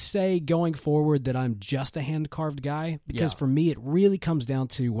can't say going forward that I'm just a hand-carved guy because for me it really comes down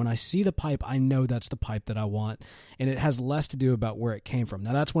to when I see the pipe, I know that's the pipe that I want, and it has less to do about where it came from.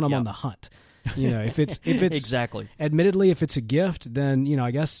 Now, that's when I'm on the hunt. If it's exactly. Admittedly, if it's a gift, then,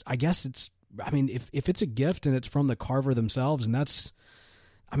 I guess it's, I mean, if it's a gift and it's from the carver themselves, and that's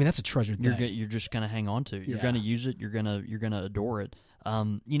a treasured thing. You're just going to hang on to it. You're going to use it. You're going to adore it.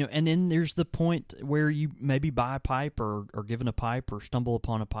 And then there's the point where you maybe buy a pipe or given a pipe or stumble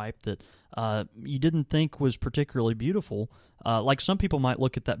upon a pipe that you didn't think was particularly beautiful. Like some people might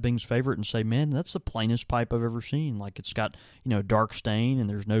look at that Bing's Favorite and say, man, that's the plainest pipe I've ever seen. Like it's got, a dark stain and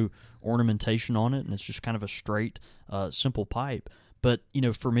there's no ornamentation on it, and it's just kind of a straight, simple pipe. But,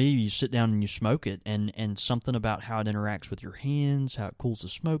 for me, you sit down and you smoke it, and something about how it interacts with your hands, how it cools the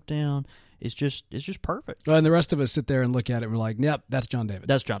smoke down, it's just perfect. Well, and the rest of us sit there and look at it and we're like, yep, that's John David.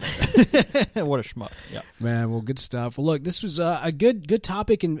 That's John David. What a schmuck. Yeah. Man, well, good stuff. Well, look, this was a good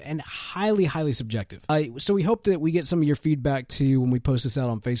topic and highly, highly subjective. So we hope that we get some of your feedback, too, when we post this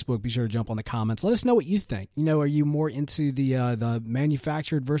out on Facebook. Be sure to jump on the comments. Let us know what you think. Are you more into the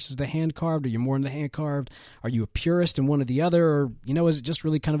manufactured versus the hand-carved? Are you more into the hand-carved? Are you a purist in one or the other? Or, is it just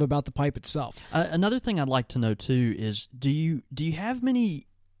really kind of about the pipe itself? Another thing I'd like to know, too, is do you have many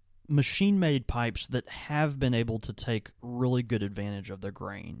machine-made pipes that have been able to take really good advantage of their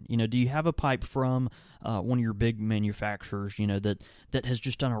grain? Do you have a pipe from one of your big manufacturers, that has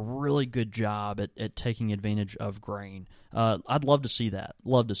just done a really good job at taking advantage of grain? I'd love to see that.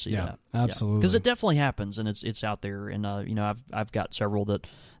 Love to see that. Absolutely. Because it definitely happens, and it's out there, and I've got several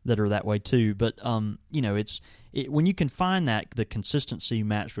that are that way too. But when you can find that the consistency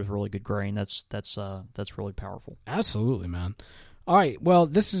matched with really good grain, that's really powerful. Absolutely, man. All right. Well,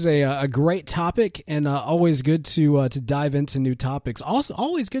 this is a great topic, and always good to dive into new topics. Also,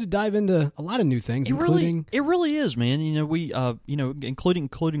 always good to dive into a lot of new things, It really is, man. We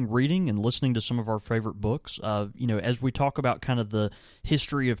including reading and listening to some of our favorite books. As we talk about kind of the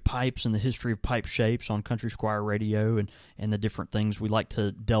history of pipes and the history of pipe shapes on Country Squire Radio and the different things, we like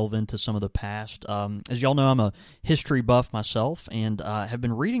to delve into some of the past. As y'all know, I'm a history buff myself, and have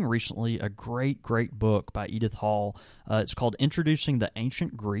been reading recently a great book by Edith Hall. It's called Introducing the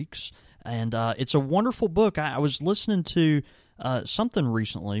Ancient Greeks, and it's a wonderful book. I was listening to something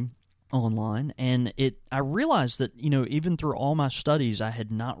recently online, and I realized that, even through all my studies, I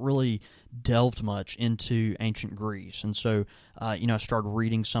had not really delved much into ancient Greece. And so, I started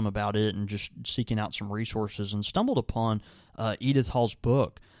reading some about it and just seeking out some resources and stumbled upon Edith Hall's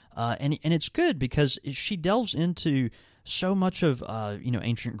book. And it's good because she delves into so much of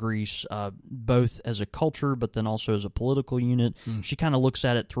ancient Greece, both as a culture, but then also as a political unit. She kind of looks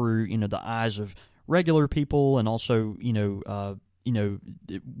at it through the eyes of regular people, and also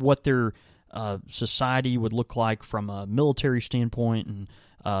what their society would look like from a military standpoint, and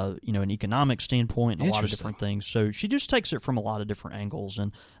an economic standpoint, and a lot of different things. So she just takes it from a lot of different angles,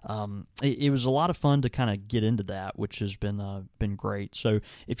 and it was a lot of fun to kind of get into that, which has been great. So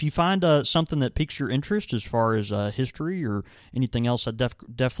if you find something that piques your interest as far as history or anything else, I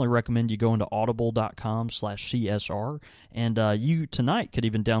definitely recommend you go into audible.com/CSR, and you tonight could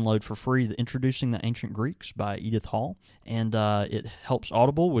even download for free the Introducing the Ancient Greeks by Edith Hall, and it helps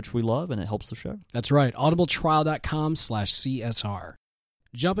Audible, which we love, and it helps the show. That's right, audibletrial.com/CSR.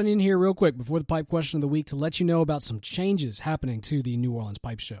 Jumping in here real quick before the pipe question of the week to let you know about some changes happening to the New Orleans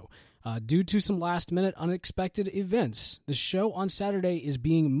Pipe Show. Due to some last-minute unexpected events, the show on Saturday is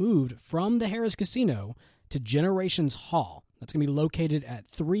being moved from the Harrah's Casino to Generations Hall. That's going to be located at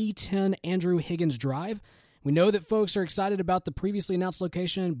 310 Andrew Higgins Drive. We know that folks are excited about the previously announced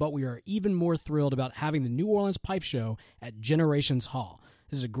location, but we are even more thrilled about having the New Orleans Pipe Show at Generations Hall.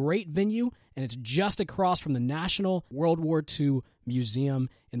 This is a great venue, and it's just across from the National World War II Museum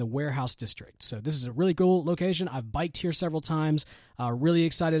in the Warehouse District. So this is a really cool location. I've biked here several times. Really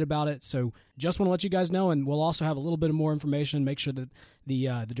excited about it. So just want to let you guys know, and we'll also have a little bit more information. Make sure that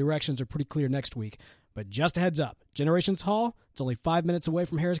the directions are pretty clear next week. But just a heads up, Generations Hall, it's only 5 minutes away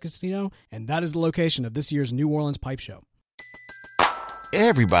from Harrah's Casino, and that is the location of this year's New Orleans Pipe Show.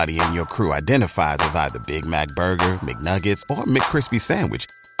 Everybody in your crew identifies as either Big Mac Burger, McNuggets, or McCrispy Sandwich.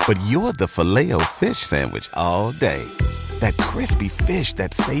 But you're the Filet-O-Fish Sandwich all day. That crispy fish,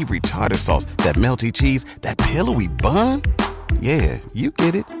 that savory tartar sauce, that melty cheese, that pillowy bun. Yeah, you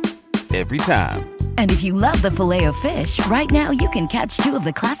get it. Every time. And if you love the Filet-O-Fish, right now you can catch two of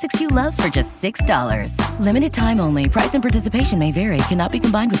the classics you love for just $6. Limited time only. Price and participation may vary. Cannot be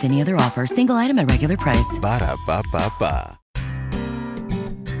combined with any other offer. Single item at regular price. Ba-da-ba-ba-ba.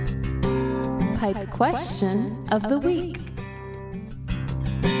 Pipe question of the week.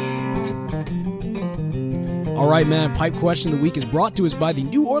 All right, man. Pipe question of the week is brought to us by the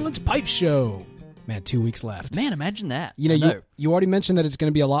New Orleans Pipe Show. Man, 2 weeks left. Man, imagine that. You already mentioned that it's going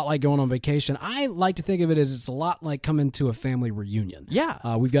to be a lot like going on vacation. I like to think of it as it's a lot like coming to a family reunion.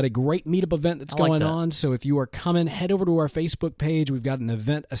 Yeah. We've got a great meetup event that's going on. So if you are coming, head over to our Facebook page. We've got an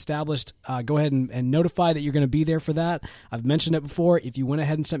event established. Go ahead and notify that you're going to be there for that. I've mentioned it before. If you went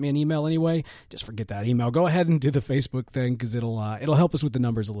ahead and sent me an email anyway, just forget that email. Go ahead and do the Facebook thing because it'll help us with the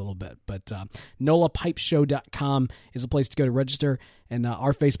numbers a little bit. But NOLAPipeshow.com is a place to go to register. And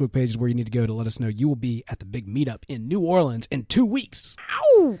our Facebook page is where you need to go to let us know you will be at the big meetup in New Orleans in 2 weeks.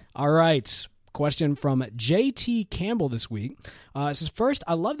 Ow! All right. Question from J.T. Campbell this week. It says, first,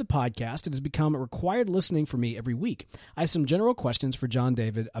 I love the podcast. It has become a required listening for me every week. I have some general questions for John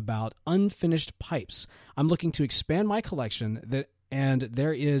David about unfinished pipes. I'm looking to expand my collection, and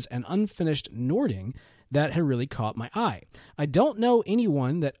there is an unfinished Nording that had really caught my eye. I don't know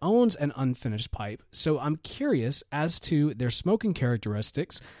anyone that owns an unfinished pipe, so I'm curious as to their smoking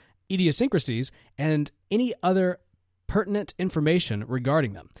characteristics, idiosyncrasies, and any other pertinent information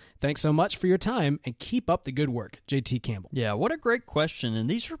regarding them. Thanks so much for your time, and keep up the good work, J.T. Campbell. Yeah, what a great question. And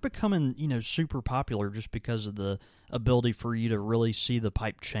these are becoming, super popular just because of the ability for you to really see the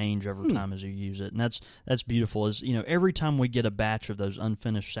pipe change over time as you use it. And that's beautiful. Is every time we get a batch of those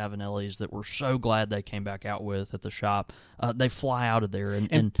unfinished Savinellis that we're so glad they came back out with at the shop, they fly out of there.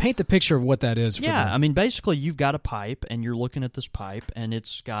 And paint the picture of what that is. I mean, basically you've got a pipe and you're looking at this pipe and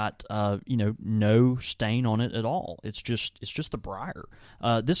it's got, no stain on it at all. It's just the briar.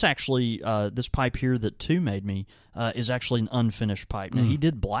 This pipe here that Tu made me is actually an unfinished pipe. Now, he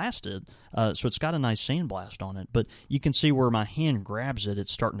did blast it, so it's got a nice sandblast on it. But you can see where my hand grabs it,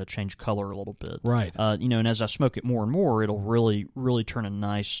 it's starting to change color a little bit. Right. And as I smoke it more and more, it'll really, really turn a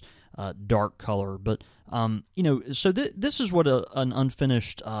nice dark color. But, so this is what an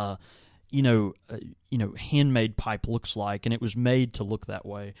unfinished, handmade pipe looks like, and it was made to look that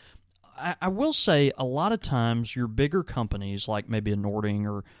way. I will say a lot of times your bigger companies, like maybe a Nording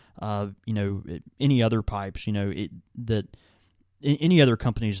or, any other pipes, any other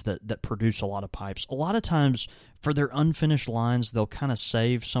companies that produce a lot of pipes, a lot of times for their unfinished lines, they'll kind of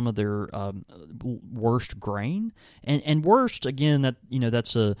save some of their worst grain. And worst, again,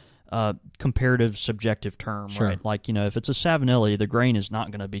 that's a comparative subjective term, Sure. right? Like, if it's a Savinelli, the grain is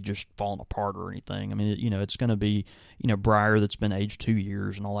not going to be just falling apart or anything. I mean, it's going to be, briar that's been aged 2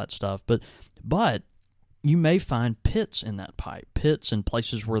 years and all that stuff. But you may find pits in that pipe, pits in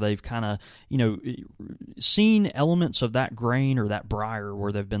places where they've kind of, seen elements of that grain or that briar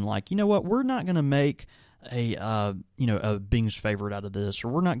where they've been like, you know what, we're not going to make a Bing's favorite out of this, or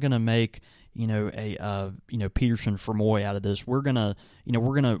we're not going to make, Peterson Fermoy out of this. We're gonna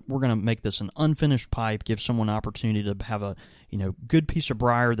make this an unfinished pipe, give someone an opportunity to have a, good piece of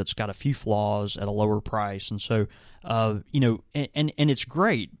briar that's got a few flaws at a lower price. And so, and it's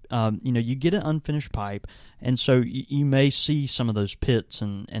great. You get an unfinished pipe, and so you may see some of those pits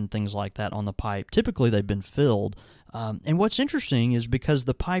and things like that on the pipe. Typically, they've been filled. And what's interesting is because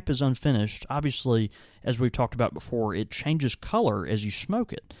the pipe is unfinished, obviously, as we've talked about before, it changes color as you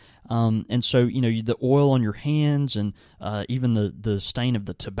smoke it. And so, the oil on your hands and even the stain of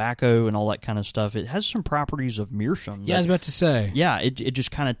the tobacco and all that kind of stuff, it has some properties of meerschaum. Yeah, I was about to say. Yeah, it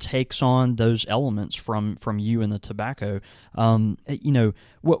just kind of takes on those elements from you and the tobacco.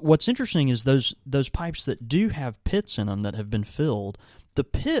 What's interesting is those pipes that do have pits in them that have been filled, the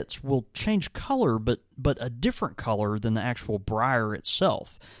pits will change color, but a different color than the actual briar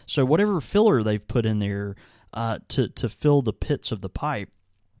itself. So whatever filler they've put in there to fill the pits of the pipe,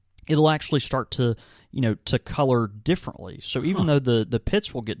 it'll actually start to color differently. So even though the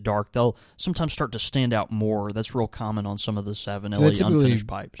pits will get dark, they'll sometimes start to stand out more. That's real common on some of the Savinelli unfinished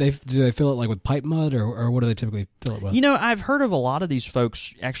pipes. Do they fill it like with pipe mud, or what do they typically fill it with? I've heard of a lot of these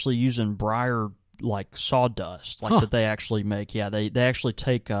folks actually using briar like sawdust, like that they actually make. Yeah, they actually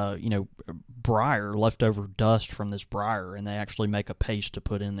take briar, leftover dust from this briar, and they actually make a paste to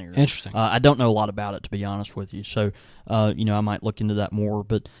put in there. Interesting. I don't know a lot about it, to be honest with you, so I might look into that more.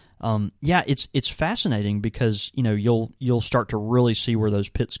 But it's fascinating because you'll start to really see where those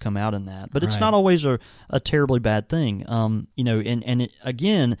pits come out in that. But it's not always a terribly bad thing.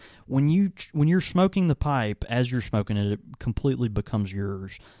 Again, when you're smoking the pipe, as you're smoking it, it completely becomes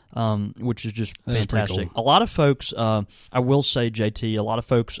yours. Which is just fantastic. Cool. A lot of folks, I will say, JT, a lot of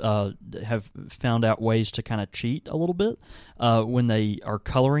folks have found out ways to kind of cheat a little bit when they are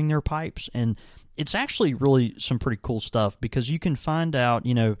coloring their pipes, and it's actually really some pretty cool stuff because you can find out,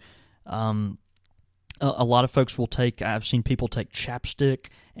 a lot of folks will I've seen people take chapstick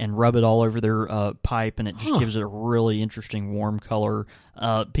and rub it all over their pipe, and it just gives it a really interesting warm color.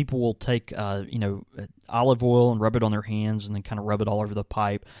 People will take, olive oil and rub it on their hands and then kind of rub it all over the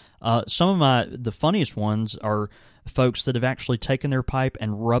pipe. Some of the funniest ones are folks that have actually taken their pipe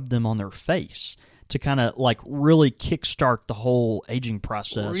and rubbed them on their face to kind of like really kickstart the whole aging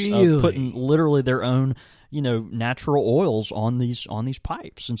process of putting literally their own natural oils on these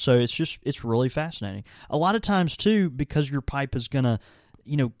pipes. And so it's really fascinating. A lot of times too, because your pipe is going to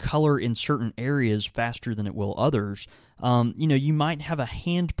color in certain areas faster than it will others, you might have a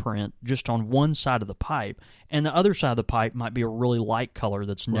handprint just on one side of the pipe, and the other side of the pipe might be a really light color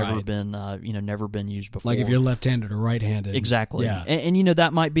that's never been never been used before. Like if you're left-handed or right-handed. Exactly. Yeah. And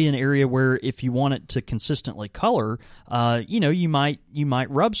that might be an area where if you want it to consistently color, you might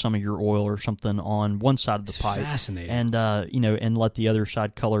rub some of your oil or something on one side of the pipe. Fascinating. And and let the other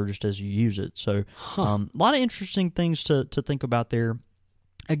side color just as you use it. So a lot of interesting things to think about there.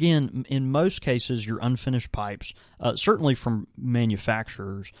 Again, in most cases, your unfinished pipes, certainly from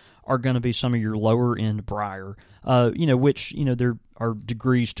manufacturers, are going to be some of your lower-end briar, which, there are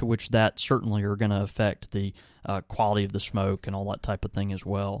degrees to which that certainly are going to affect the quality of the smoke and all that type of thing as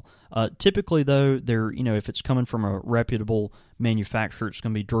well. Typically, though, if it's coming from a reputable manufacturer, it's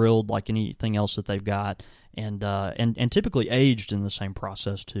going to be drilled like anything else that they've got, and typically aged in the same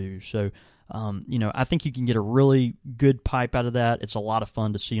process, too. So, I think you can get a really good pipe out of that. It's a lot of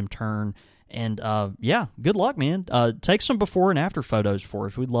fun to see them turn. And, good luck, man. Take some before and after photos for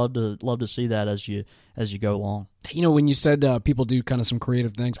us. We'd love to see that as you go along. When you said people do kind of some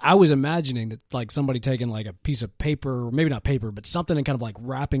creative things, I was imagining that like somebody taking like a piece of paper, or maybe not paper, but something and kind of like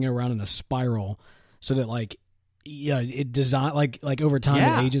wrapping it around in a spiral so that like, it design like over time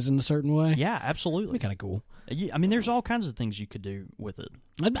it ages in a certain way. Yeah, absolutely. That'd be kind of cool. I mean, there's all kinds of things you could do with it.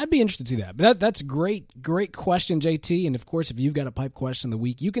 I'd be interested to see that. But that's great question, JT. And, of course, if you've got a pipe question of the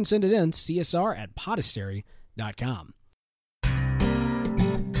week, you can send it in, csr@podastery.com.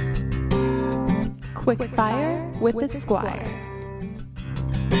 Quick Fire with the Squire.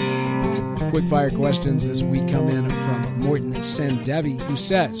 Quick fire questions this week come in from Morton Sandevi, who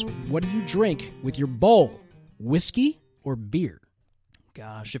says, what do you drink with your bowl, whiskey or beer?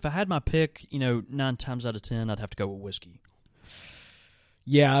 Gosh, if I had my pick, 9 times out of 10, I'd have to go with whiskey.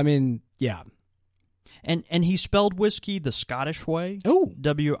 Yeah, I mean, yeah. And he spelled whiskey the Scottish way. Oh.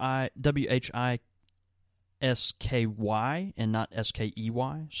 WHISKY and not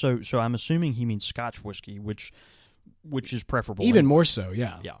SKEY. So I'm assuming he means Scotch whiskey, which is preferable. Even more so,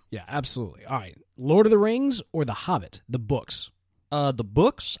 yeah. Yeah. Yeah, absolutely. All right. Lord of the Rings or The Hobbit, the books? The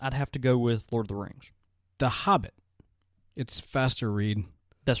books, I'd have to go with Lord of the Rings. The Hobbit. It's faster read.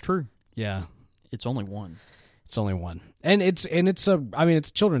 That's true. Yeah. It's only one. It's only one. And it's a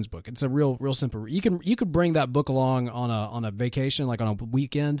children's book. It's a real simple. You could bring that book along on a vacation, like on a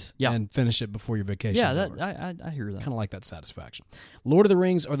weekend, and finish it before your vacation. Yeah, over. I hear that. Kind of like that satisfaction. Lord of the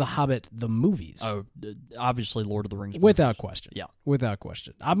Rings or The Hobbit, the movies? Oh, obviously Lord of the Rings. Without question. Yeah. Without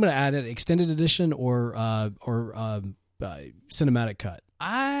question. I'm going to add an extended edition or cinematic cut.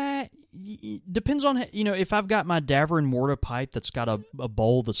 Depends on, if I've got my Davern Morta pipe that's got a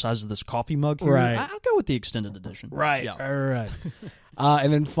bowl the size of this coffee mug here, right. I'll go with the extended edition. Right. Yeah. All right.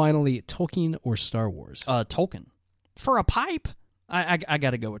 And then finally, Tolkien or Star Wars? Tolkien. For a pipe, I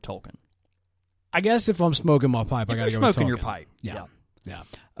got to go with Tolkien. I guess if I'm smoking my pipe, I got to go with Tolkien. Smoking your pipe. Yeah.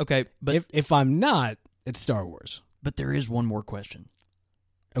 Okay, but if I'm not, it's Star Wars. But there is one more question.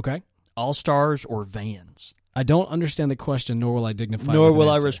 Okay. All-Stars or Vans? I don't understand the question, nor will I dignify. Nor will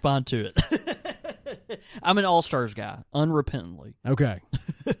I answer. respond to it. I'm an All-Stars guy, unrepentantly. Okay.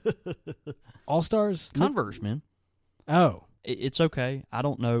 All-Stars? Converse, man. Oh. It's okay. I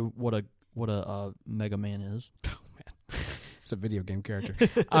don't know what a Mega Man is. Oh, man. It's a video game character.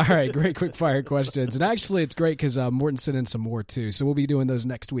 All right, great quick fire questions. And actually, it's great because Morton sent in some more, too. So we'll be doing those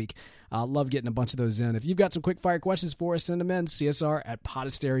next week. Love getting a bunch of those in. If you've got some quick fire questions for us, send them in,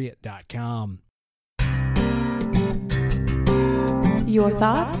 csr@podastery.com. Your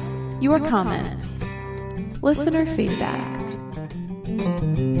thoughts, your comments, listener feedback.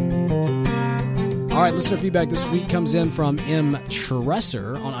 All right, listener feedback this week comes in from M.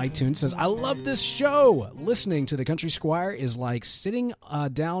 Tresser on iTunes. Says, I love this show. Listening to the Country Squire is like sitting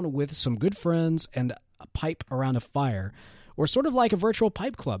down with some good friends and a pipe around a fire, or sort of like a virtual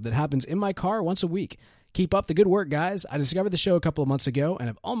pipe club that happens in my car once a week. Keep up the good work, guys. I discovered the show a couple of months ago and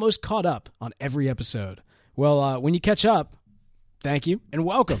have almost caught up on every episode. Well, when you catch up, thank you and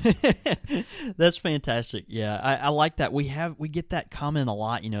welcome. That's fantastic. Yeah, I like that. We get that comment a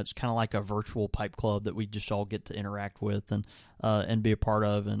lot. It's kind of like a virtual pipe club that we just all get to interact with and be a part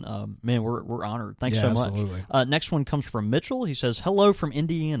of. And man, we're honored. Thanks so much. Absolutely. Next one comes from Mitchell. He says, "Hello from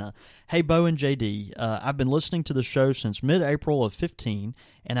Indiana. Hey, Bo and JD. I've been listening to the show since mid-April of 2015,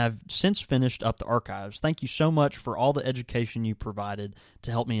 and I've since finished up the archives. Thank you so much for all the education you provided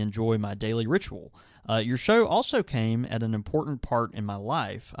to help me enjoy my daily ritual. Your show also came at an important part in my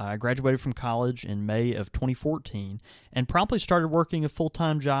life. I graduated from college in May of 2014 and promptly started working a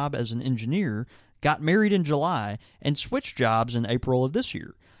full-time job as an engineer, got married in July, and switched jobs in April of this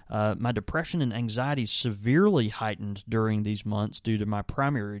year. My depression and anxiety severely heightened during these months due to my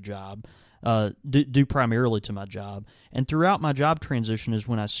primary job, due primarily to my job, and throughout my job transition is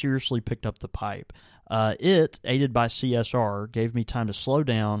when I seriously picked up the pipe. It, aided by CSR, gave me time to slow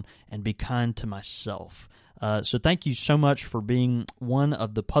down and be kind to myself. So thank you so much for being one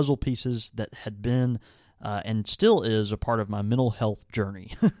of the puzzle pieces that had been and still is a part of my mental health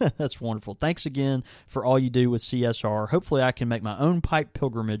journey. That's wonderful. Thanks again for all you do with CSR. Hopefully I can make my own pipe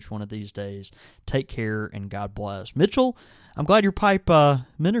pilgrimage one of these days. Take care and God bless." Mitchell, I'm glad your pipe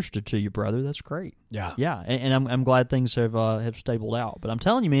ministered to you, brother. That's great. Yeah. Yeah, and I'm glad things have stabled out. But I'm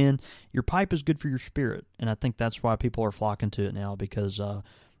telling you, man, your pipe is good for your spirit, and I think that's why people are flocking to it now because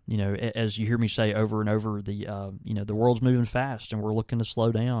as you hear me say over and over, the world's moving fast, and we're looking to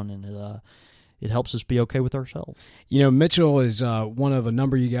slow down, and it helps us be okay with ourselves. Mitchell is one of a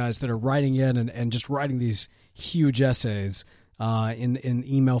number of you guys that are writing in and just writing these huge essays in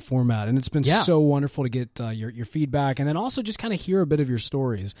email format. And it's been so wonderful to get your feedback and then also just kind of hear a bit of your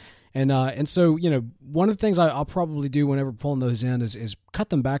stories. And so, one of the things I'll probably do whenever pulling those in is cut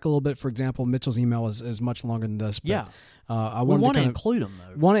them back a little bit. For example, Mitchell's email is much longer than this. But, I want to include them,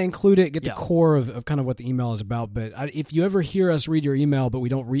 though. Want to include it, get the core of kind of what the email is about. But if you ever hear us read your email, but we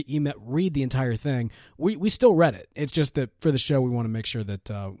don't read the entire thing, we still read it. It's just that for the show, we want to make sure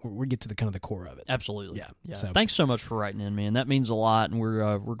that we get to the kind of the core of it. Absolutely. Yeah. So, thanks so much for writing in, man. That means a lot, and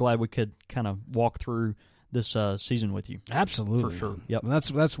we're glad we could kind of walk through this season with you. Absolutely. For sure. Man. Yep. Well,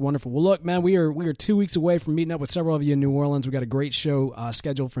 that's wonderful. Well, look, man, we are 2 weeks away from meeting up with several of you in New Orleans. We got a great show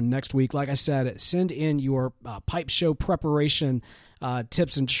scheduled for next week. Like I said, send in your pipe show preparation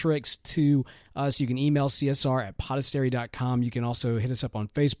tips and tricks to us. You can email csr@podastery.com. You can also hit us up on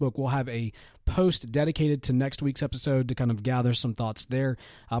Facebook. We'll have a post dedicated to next week's episode to kind of gather some thoughts there.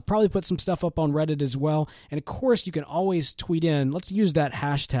 Probably put some stuff up on Reddit as well. And of course, you can always tweet in. Let's use that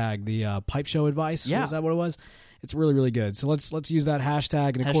hashtag, the pipe show advice. Yeah. Is that what it was? It's really, really good. So let's use that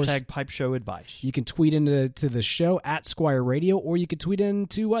hashtag. And of course, Pipe Show Advice. You can tweet into the show at Squire Radio, or you can tweet in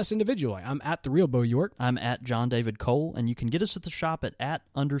to us individually. I'm at The Real Bo York. I'm at John David Cole, and you can get us at the shop at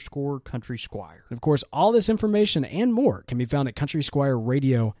 @_Country Squire. And of course, all this information and more can be found at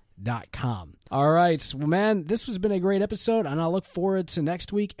countrysquireradio.com. All right. Well, man, this has been a great episode, and I look forward to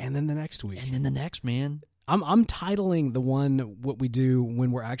next week and then the next week. And then the next, man. I'm titling the one what we do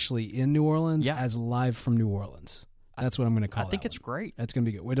when we're actually in New Orleans as Live from New Orleans. That's what I'm going to call it. I think it's great. That's going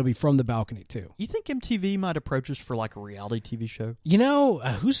to be good. It'll be from the balcony, too. You think MTV might approach us for like a reality TV show?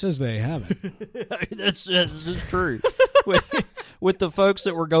 Who says they haven't? That's true. with the folks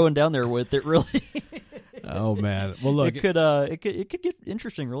that we're going down there with, it really... Oh, man. Well, look. It could get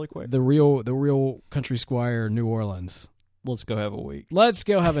interesting really quick. The real Country Squire, New Orleans. Let's go have a week. Let's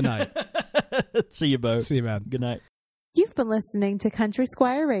go have a night. See you, Bo. See you, man. Good night. You've been listening to Country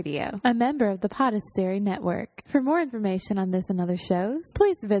Squire Radio, a member of the Podastery Network. For more information on this and other shows,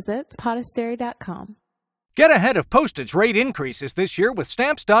 please visit podastery.com. Get ahead of postage rate increases this year with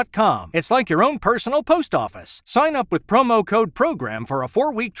Stamps.com. It's like your own personal post office. Sign up with promo code PROGRAM for a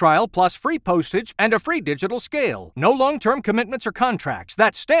 4-week trial plus free postage and a free digital scale. No long-term commitments or contracts.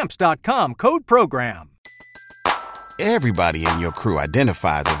 That's Stamps.com, code PROGRAM. Everybody in your crew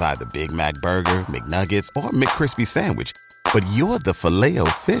identifies as either Big Mac Burger, McNuggets, or McCrispy Sandwich. But you're the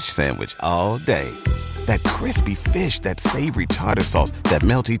Filet-O-Fish Sandwich all day. That crispy fish, that savory tartar sauce, that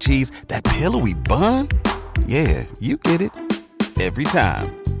melty cheese, that pillowy bun. Yeah, you get it. Every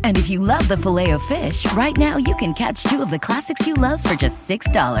time. And if you love the Filet-O-Fish, right now you can catch 2 of the classics you love for just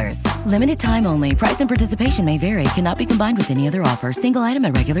 $6. Limited time only. Price and participation may vary. Cannot be combined with any other offer. Single item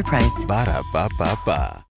at regular price. Ba-da-ba-ba-ba.